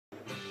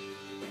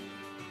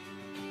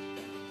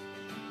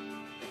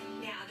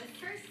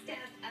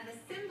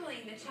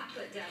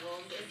chocolate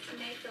devils is to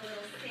make the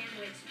little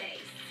sandwich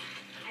base.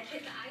 I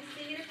put the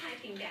icing in a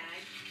piping bag,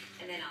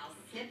 and then I'll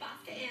snip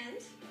off the end,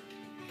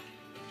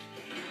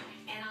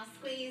 and I'll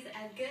squeeze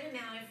a good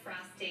amount of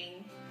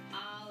frosting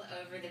all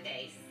over the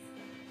base.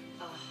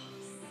 Oh,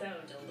 so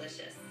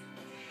delicious.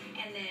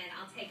 And then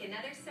I'll take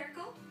another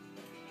circle,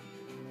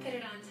 put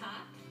it on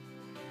top.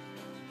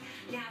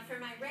 Now for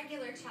my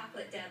regular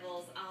chocolate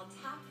devils, I'll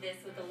top this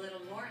with a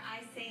little more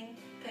icing,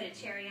 put a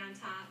cherry on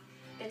top.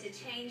 But to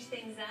change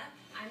things up,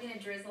 I'm going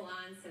to drizzle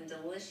on some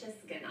delicious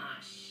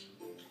ganache.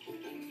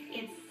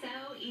 It's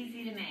so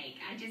easy to make.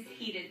 I just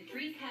heated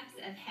 3 cups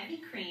of heavy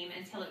cream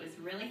until it was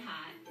really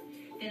hot.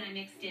 Then I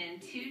mixed in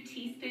 2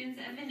 teaspoons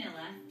of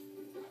vanilla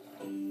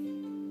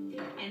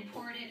and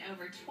poured it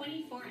over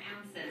 24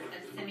 ounces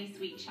of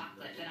semi-sweet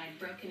chocolate that I'd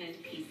broken into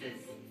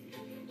pieces.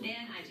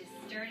 Then I just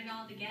stirred it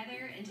all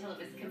together until it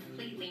was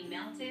completely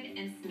melted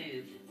and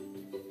smooth.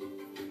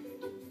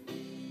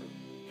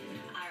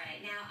 All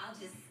right, now I'll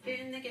just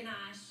spoon the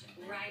ganache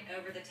right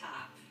over the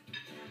top.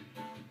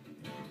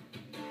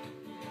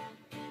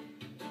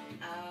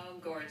 Oh,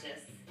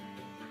 gorgeous.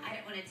 I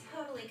don't want to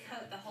totally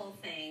coat the whole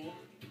thing.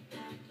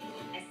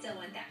 I still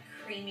want that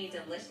creamy,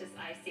 delicious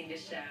icing to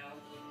show.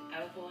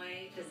 Oh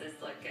boy, does this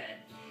look good.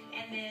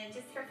 And then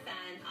just for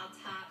fun, I'll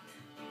top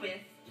with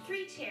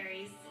 3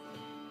 cherries.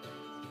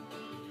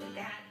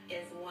 That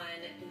is one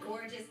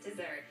gorgeous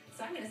dessert.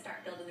 So I'm going to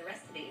start building the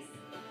rest of these.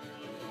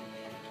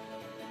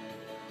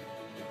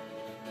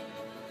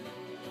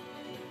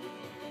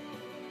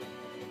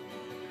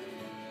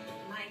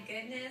 My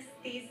goodness,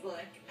 these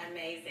look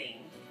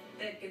amazing.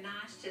 The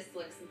ganache just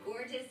looks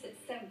gorgeous. It's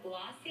so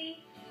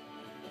glossy.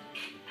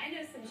 I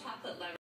know some chocolate lovers